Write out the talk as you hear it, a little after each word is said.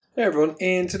Hey everyone,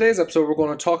 in today's episode we're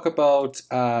going to talk about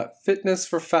fitness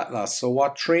for fat loss. So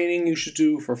what training you should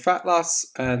do for fat loss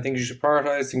and things you should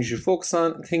prioritize, things you should focus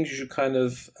on, and things you should kind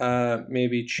of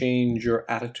maybe change your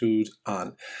attitude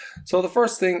on. So the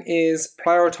first thing is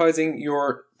prioritizing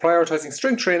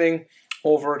strength training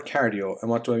over cardio. And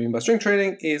what do I mean by strength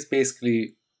training is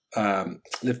basically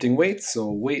lifting weights,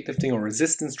 so weightlifting or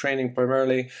resistance training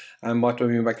primarily. And what do I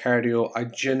mean by cardio? I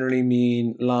generally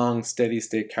mean long, steady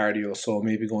state cardio. So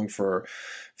maybe going for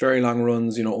very long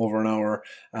runs, over an hour,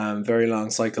 very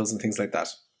long cycles and things like that.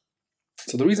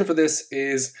 So the reason for this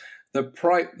is the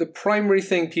primary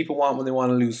thing people want when they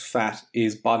want to lose fat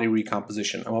is body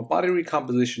recomposition. And what body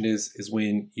recomposition is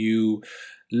when you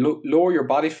lower your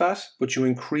body fat, but you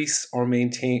increase or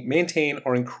maintain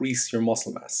or increase your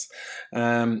muscle mass.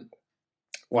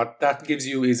 What that gives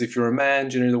you is, if you're a man,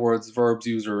 generally the words, verbs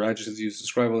used or adjectives used to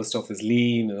describe all this stuff is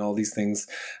lean and all these things.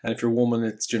 And if you're a woman,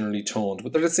 it's generally toned.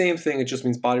 But they're the same thing. It just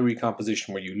means body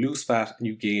recomposition, where you lose fat and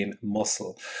you gain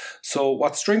muscle. So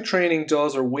what strength training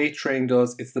does, or weight training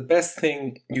does, it's the best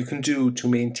thing you can do to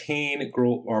maintain,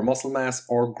 grow, or muscle mass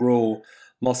or grow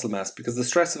muscle mass, because the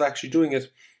stress of actually doing it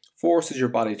forces your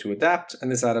body to adapt, and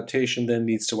this adaptation then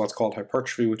leads to what's called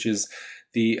hypertrophy, which is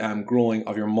the growing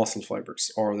of your muscle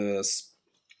fibers, or the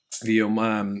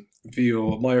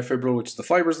myofibro, which is the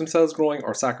fibers themselves growing,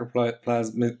 or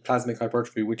sarcoplasmic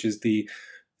hypertrophy, which is the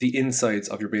insides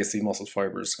of your basically muscle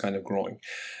fibers kind of growing.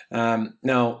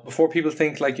 Now, before people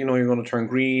think you're going to turn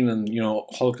green and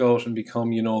hulk out and become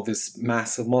this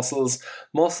mass of muscles,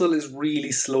 muscle is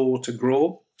really slow to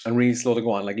grow and really slow to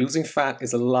go on. Like, losing fat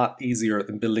is a lot easier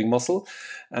than building muscle.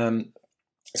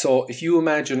 So if you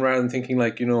imagine, rather than thinking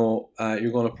you're going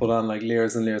to put on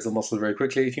layers and layers of muscle very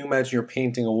quickly, if you imagine you're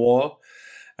painting a wall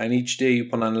and each day you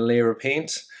put on a layer of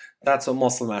paint, that's what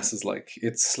muscle mass is like.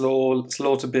 It's slow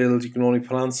to build. You can only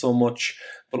put on so much,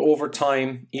 but over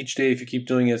time, each day, if you keep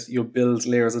doing it, you'll build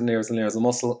layers and layers and layers of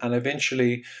muscle, and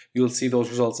eventually you'll see those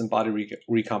results in body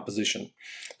recomposition.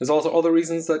 There's also other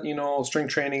reasons that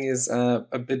strength training is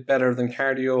a bit better than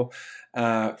cardio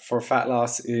for fat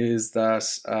loss, is that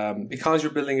because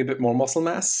you're building a bit more muscle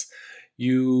mass,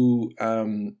 you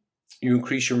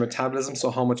increase your metabolism, so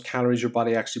how much calories your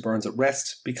body actually burns at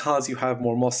rest, because you have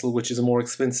more muscle, which is a more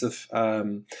expensive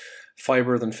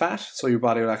fiber than fat, so your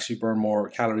body will actually burn more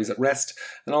calories at rest.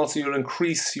 And also you'll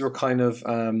increase your kind of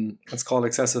what's called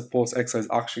excessive post-exercise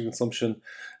oxygen consumption.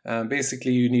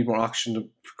 Basically, you need more oxygen to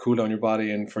cool down your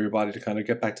body and for your body to kind of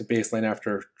get back to baseline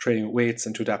after training with weights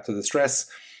and to adapt to the stress.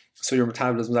 So your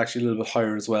metabolism is actually a little bit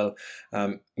higher as well,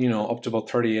 up to about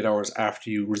 38 hours after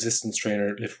you resistance train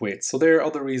or lift weights. So there are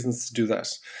other reasons to do that.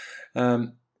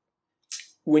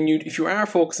 If you are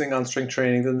focusing on strength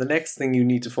training, then the next thing you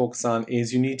need to focus on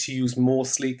is you need to use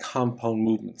mostly compound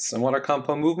movements. And what are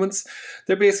compound movements?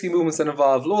 They're basically movements that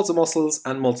involve loads of muscles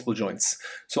and multiple joints.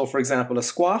 So for example, a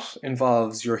squat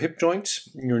involves your hip joint,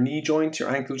 your knee joint, your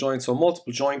ankle joint, so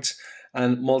multiple joint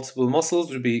and multiple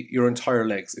muscles would be your entire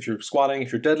legs. If you're squatting,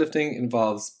 if you're deadlifting, it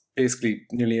involves basically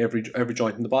nearly every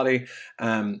joint in the body,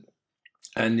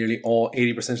 and nearly all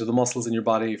 80% of the muscles in your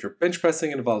body. If you're bench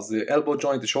pressing, it involves the elbow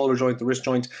joint, the shoulder joint, the wrist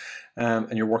joint,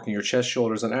 and you're working your chest,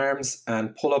 shoulders, and arms.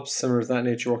 And pull-ups, similar to that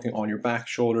nature, working on your back,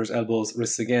 shoulders, elbows,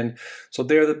 wrists again. So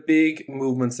they're the big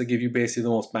movements that give you basically the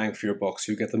most bang for your buck.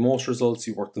 So you get the most results,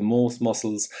 you work the most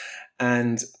muscles,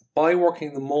 and by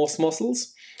working the most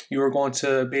muscles, you are going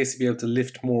to basically be able to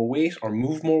lift more weight or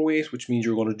move more weight, which means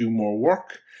you're going to do more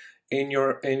work in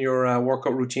your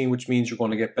workout routine, which means you're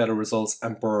going to get better results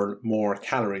and burn more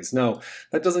calories. Now,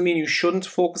 that doesn't mean you shouldn't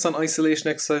focus on isolation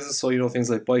exercises. So, things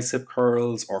like bicep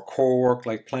curls or core work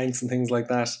like planks and things like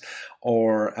that,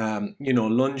 or,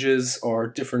 lunges or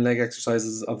different leg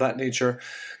exercises of that nature.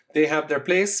 They have their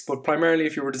place, but primarily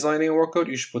if you were designing a workout,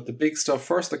 you should put the big stuff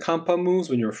first, the compound moves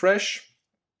when you're fresh.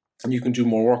 And you can do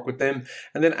more work with them.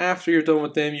 And then after you're done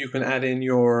with them, you can add in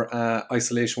your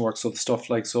isolation work. So the stuff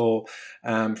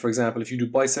for example, if you do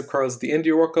bicep curls at the end of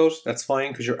your workout, that's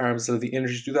fine because your arms still have the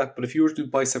energy to do that. But if you were to do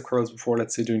bicep curls before,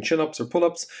 let's say, doing chin-ups or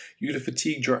pull-ups, you'd have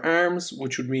fatigued your arms,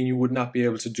 which would mean you would not be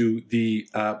able to do the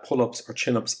pull-ups or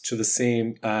chin-ups to the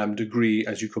same degree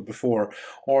as you could before.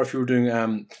 Or if you were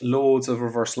doing loads of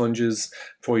reverse lunges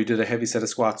before you did a heavy set of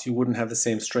squats, you wouldn't have the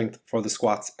same strength for the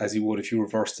squats as you would if you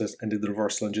reversed it and did the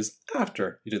reverse lunges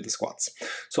after you did the squats.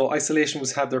 So isolation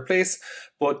must have their place,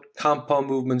 but compound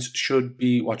movements should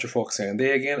be what you're focusing on.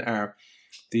 They again are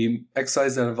the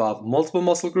exercises that involve multiple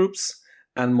muscle groups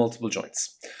and multiple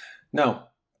joints.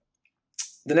 Now,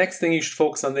 the next thing you should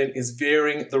focus on then is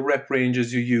varying the rep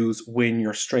ranges you use when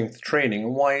you're strength training.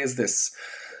 And why is this?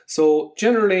 So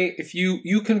generally, if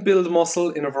you can build muscle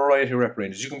in a variety of rep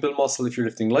ranges. You can build muscle if you're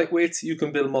lifting light weights. You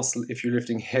can build muscle if you're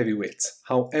lifting heavy weights.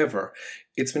 However,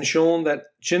 it's been shown that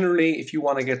generally, if you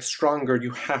want to get stronger,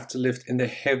 you have to lift in the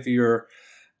heavier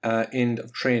end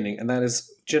of training, and that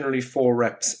is generally 4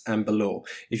 reps and below.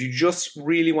 If you just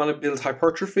really want to build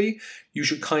hypertrophy, you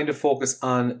should kind of focus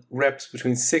on reps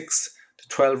between 6 to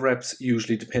 12 reps,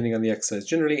 usually depending on the exercise.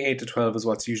 Generally 8 to 12 is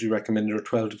what's usually recommended, or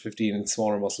 12 to 15 in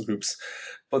smaller muscle groups.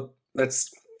 But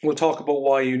we'll talk about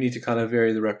why you need to kind of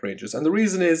vary the rep ranges. And the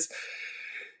reason is,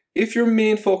 if your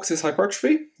main focus is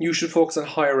hypertrophy, you should focus on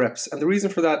higher reps. And the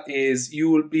reason for that is you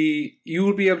will be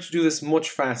able to do this much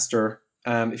faster.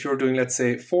 If you're doing, let's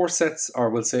say, 4 sets, or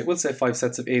we'll say 5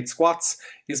 sets of 8 squats,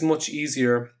 is much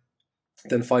easier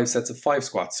than 5 sets of 5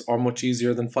 squats, or much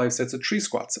easier than 5 sets of 3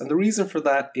 squats. And the reason for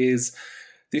that is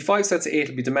the 5 sets of 8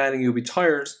 will be demanding, you'll be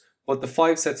tired, but the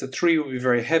 5 sets of 3 will be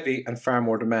very heavy and far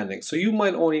more demanding. So you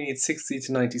might only need 60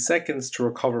 to 90 seconds to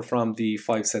recover from the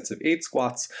 5 sets of 8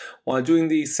 squats. While doing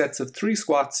the sets of 3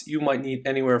 squats, you might need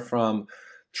anywhere from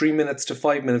 3 minutes to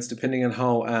 5 minutes, depending on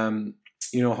how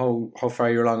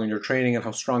far you're along in your training and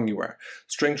how strong you are.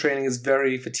 Strength training is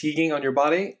very fatiguing on your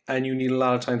body, and you need a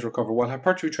lot of time to recover. While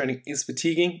hypertrophy training is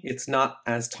fatiguing, it's not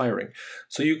as tiring.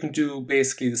 So you can do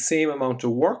basically the same amount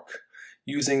of work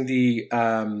using the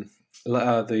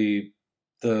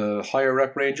higher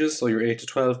rep ranges, so your 8 to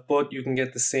 12, but you can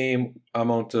get the same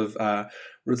amount of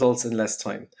results in less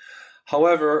time.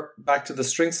 However, back to the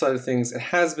strength side of things, it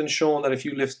has been shown that if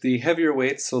you lift the heavier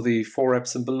weights, so the 4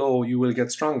 reps and below, you will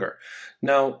get stronger.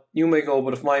 Now, you may go,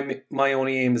 but if my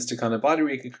only aim is to kind of body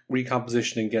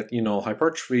recomposition and get,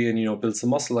 hypertrophy and, build some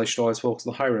muscle, I should always focus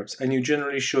on the high reps. And you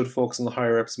generally should focus on the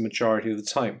higher reps the majority of the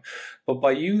time. But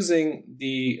by using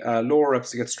the lower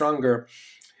reps to get stronger,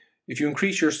 if you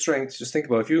increase your strength, just think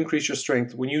about it, if you increase your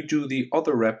strength, when you do the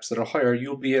other reps that are higher,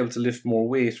 you'll be able to lift more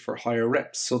weight for higher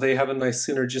reps. So they have a nice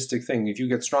synergistic thing. If you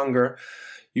get stronger,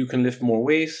 you can lift more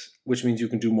weight, which means you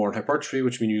can do more in hypertrophy,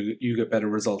 which means you get better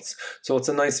results. So it's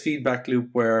a nice feedback loop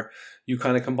where you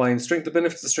kind of combine the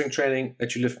benefits of strength training,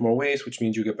 that you lift more weight, which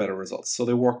means you get better results. So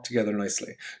they work together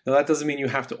nicely. Now that doesn't mean you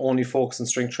have to only focus on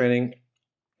strength training.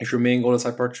 If your main goal is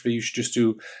hypertrophy, you should just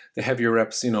do the heavier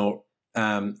reps,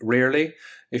 rarely.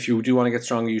 If you do want to get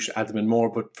stronger, you should add them in more.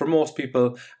 But for most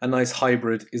people, a nice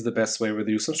hybrid is the best way, where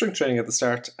they do some strength training at the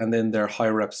start and then their high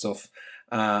rep stuff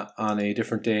on a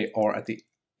different day or at the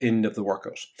end of the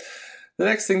workout. The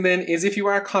next thing then is, if you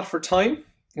are caught for time,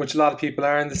 which a lot of people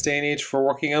are in this day and age for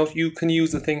working out, you can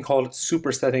use a thing called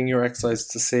supersetting your exercises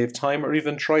to save time, or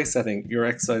even trisetting your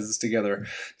exercises together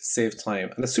to save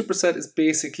time. And a superset is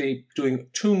basically doing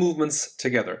 2 movements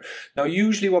together. Now,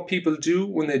 usually what people do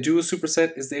when they do a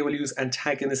superset is they will use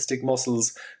antagonistic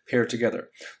muscles paired together.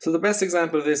 So the best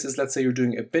example of this is, let's say you're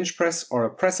doing a bench press or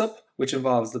a press up, which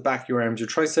involves the back of your arms, your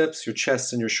triceps, your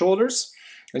chest, and your shoulders.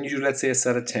 And you do, let's say, a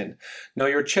set of 10. Now,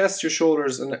 your chest, your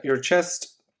shoulders, and the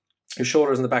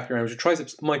back of your arms, your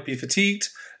triceps might be fatigued,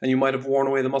 and you might have worn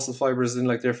away the muscle fibers, and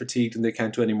they're fatigued and they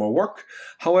can't do any more work.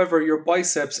 However, your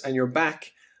biceps and your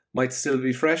back might still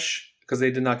be fresh because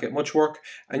they did not get much work,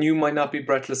 and you might not be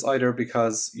breathless either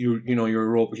because you're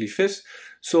aerobically fit.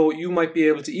 So you might be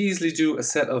able to easily do a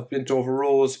set of bent over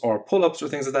rows or pull-ups or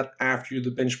things like that after you do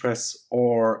the bench press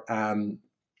or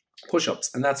push-ups.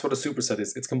 And that's what a superset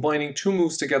is. It's combining 2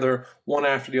 moves together, one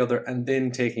after the other, and then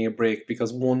taking a break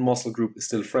because one muscle group is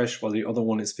still fresh while the other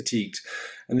one is fatigued.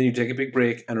 And then you take a big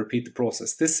break and repeat the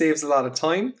process. This saves a lot of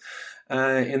time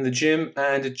in the gym,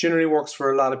 and it generally works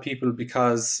for a lot of people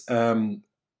because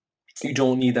you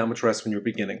don't need that much rest when you're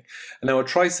beginning. And now a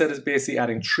triset is basically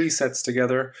adding 3 sets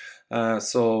together.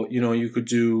 So you could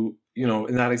do,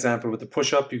 in that example with the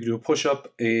push-up, you could do a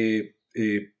push-up, a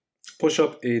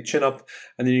push-up, a chin-up,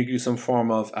 and then you do some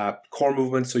form of core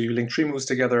movement. So you link 3 moves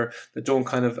together that don't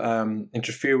kind of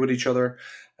interfere with each other,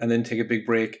 and then take a big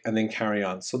break and then carry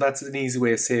on. So that's an easy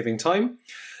way of saving time.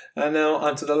 And now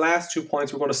on to the last 2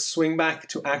 points. We're going to swing back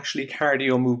to actually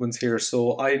cardio movements here.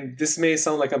 So this may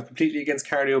sound like I'm completely against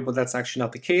cardio, but that's actually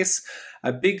not the case.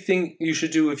 A big thing you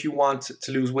should do if you want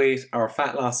to lose weight or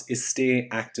fat loss is stay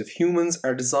active. Humans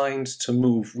are designed to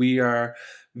move. We are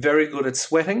very good at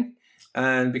sweating,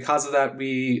 and because of that,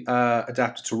 we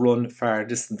adapted to run far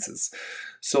distances.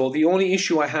 So the only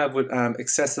issue I have with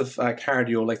excessive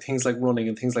cardio, like things like running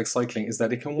and things like cycling, is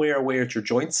that it can wear away at your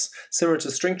joints. Similar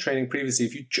to strength training previously,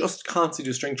 if you just constantly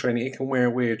do strength training, it can wear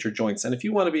away at your joints. And if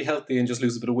you want to be healthy and just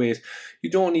lose a bit of weight, you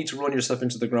don't need to run yourself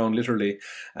into the ground literally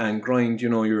and grind,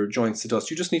 your joints to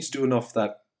dust. You just need to do enough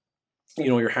that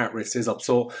your heart rate stays up.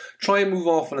 So try and move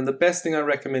often. And the best thing I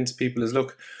recommend to people is,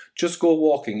 look, just go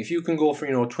walking. If you can go for, a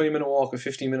 20-minute walk, a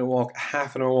 15-minute walk, a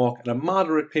half an hour walk at a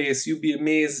moderate pace, you'd be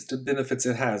amazed at the benefits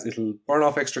it has. It'll burn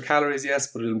off extra calories,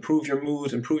 yes, but it'll improve your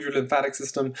mood, improve your lymphatic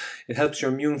system. It helps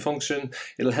your immune function.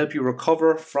 It'll help you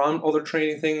recover from other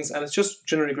training things, and it's just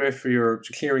generally great for your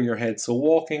clearing your head. So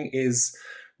walking is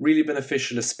really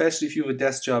beneficial, especially if you have a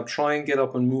desk job. Try and get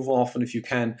up and move often if you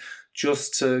can,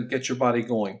 just to get your body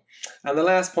going. And the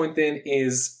last point then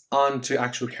is on to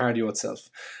actual cardio itself.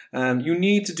 You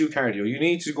need to do cardio. You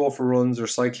need to go for runs or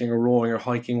cycling or rowing or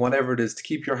hiking, whatever it is, to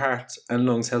keep your heart and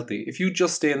lungs healthy. If you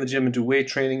just stay in the gym and do weight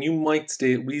training, you might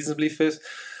stay reasonably fit,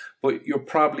 but you're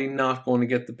probably not going to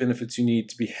get the benefits you need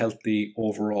to be healthy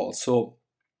overall. So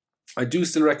I do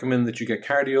still recommend that you get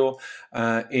cardio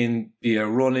in via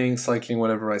running, cycling,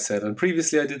 whatever I said. And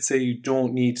previously I did say you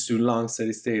don't need to do long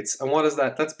steady states. And what is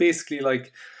that? That's basically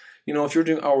like, if you're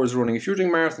doing hours running, if you're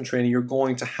doing marathon training, you're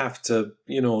going to have to,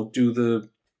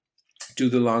 do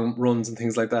the long runs and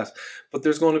things like that. But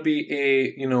there's going to be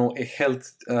a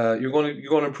health, you're going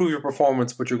to improve your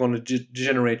performance, but you're going to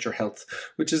generate your health,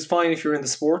 which is fine if you're in the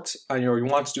sport and you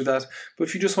want to do that. But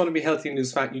if you just want to be healthy and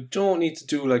lose fat, you don't need to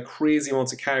do like crazy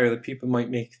amounts of cardio that people might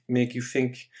make you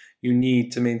think you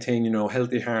need to maintain,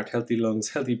 healthy heart, healthy lungs,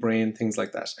 healthy brain, things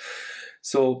like that.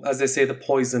 So as they say, the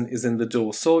poison is in the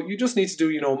dose. So you just need to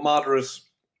do, moderate,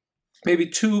 maybe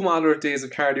 2 moderate days of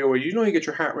cardio where you get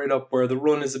your heart rate up, where the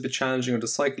run is a bit challenging or the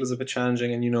cycle is a bit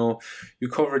challenging, and you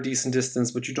cover a decent distance,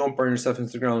 but you don't burn yourself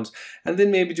into the ground. And then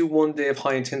maybe do 1 day of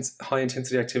high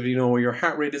intensity activity, where your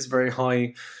heart rate is very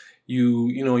high.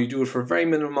 You do it for a very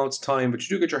minimum amount of time, but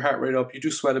you do get your heart rate up, you do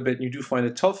sweat a bit, and you do find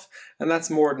it tough, and that's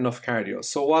more than enough cardio.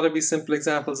 So what would be simple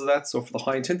examples of that? So for the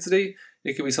high intensity,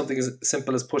 it could be something as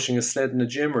simple as pushing a sled in the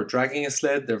gym or dragging a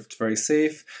sled. They're very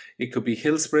safe. It could be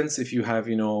hill sprints if you have,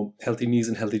 healthy knees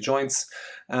and healthy joints.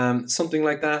 Something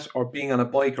like that, or being on a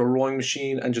bike or rowing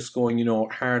machine and just going,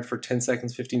 hard for 10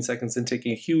 seconds, 15 seconds, and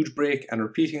taking a huge break and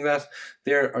repeating that.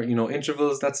 There are,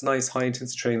 intervals. That's nice, high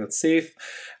intensity training that's safe.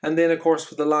 And then, of course,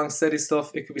 for the long, steady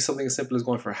stuff, it could be something as simple as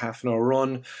going for a half an hour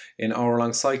run, an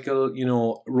hour-long cycle,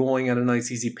 rowing at a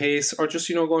nice, easy pace, or just,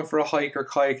 going for a hike or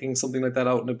kayaking, something like that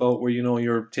out and about where,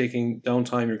 you're taking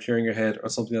downtime, you're clearing your head or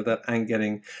something like that and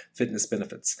getting fitness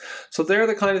benefits. So they're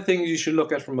the kind of things you should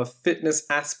look at from a fitness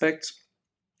aspect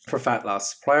for fat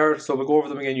loss. So we'll go over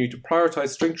them again. You need to prioritize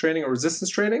strength training or resistance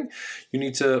training. You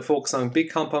need to focus on big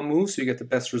compound moves so you get the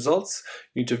best results.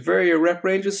 You need to vary your rep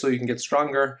ranges so you can get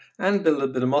stronger and build a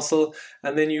bit of muscle.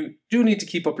 And then you do need to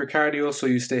keep up your cardio so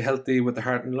you stay healthy with the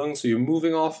heart and lungs, so you're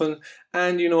moving often.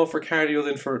 And for cardio,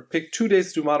 then pick 2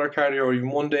 days to do moderate cardio or even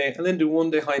 1 day, and then do 1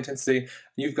 day high intensity. And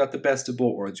you've got the best of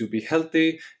both worlds. You'll be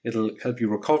healthy, it'll help you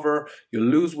recover, you'll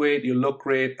lose weight, you'll look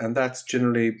great, and that's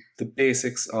generally the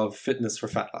basics of fitness for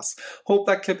fat loss. Hope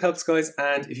that clip helps, guys,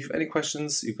 and if you have any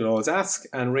questions, you can always ask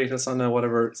and rate us on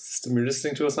whatever system you're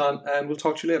listening to us on, and we'll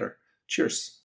talk to you later. Cheers.